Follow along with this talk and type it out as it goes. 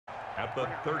at the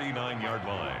 39-yard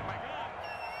line.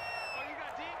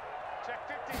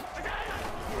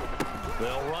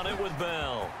 They'll run it with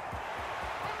Bell.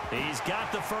 He's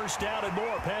got the first down and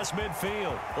more past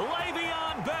midfield.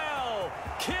 Le'Veon Bell,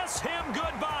 kiss him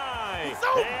goodbye.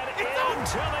 And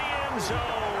into the end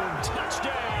zone.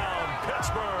 Touchdown,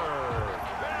 Pittsburgh.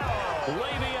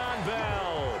 Le'Veon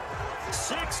Bell,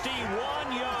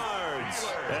 61 yards,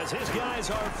 as his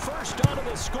guys are first onto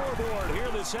the scoreboard here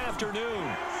this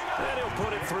afternoon. And he'll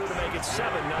put it through to make it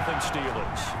 7-0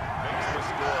 Steelers. Makes the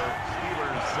score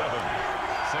Steelers 7,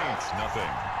 Saints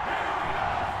nothing.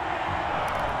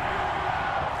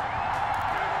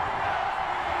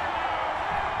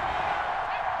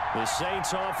 The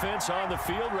Saints offense on the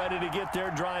field, ready to get their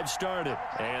drive started.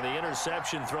 And the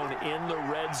interception thrown in the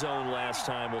red zone last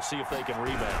time. We'll see if they can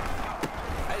rebound.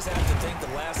 I just have to think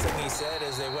the last thing he said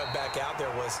as they went back out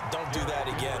there was, don't do that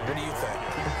again. What do you think?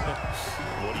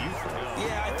 What do you think?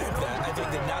 Yeah, I think that. I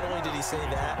think that not only did he say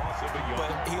that, but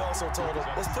he also told him,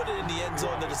 let's put it in the end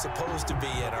zone that it's supposed to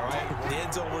be in, all right? The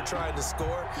end zone we're trying to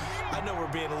score. I know we're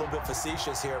being a little bit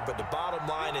facetious here, but the bottom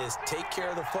line is take care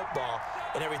of the football,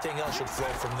 and everything else should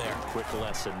flow from there. Quick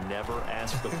lesson, never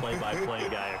ask the play-by-play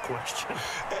guy a question.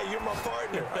 Hey, you're my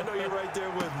partner. I know you're right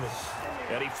there with me.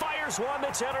 And he fires one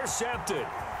that's intercepted.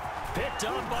 Picked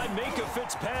up by Minka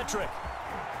Fitzpatrick.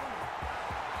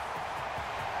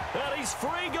 And he's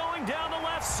free going down the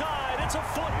left side. It's a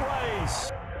foot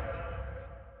race.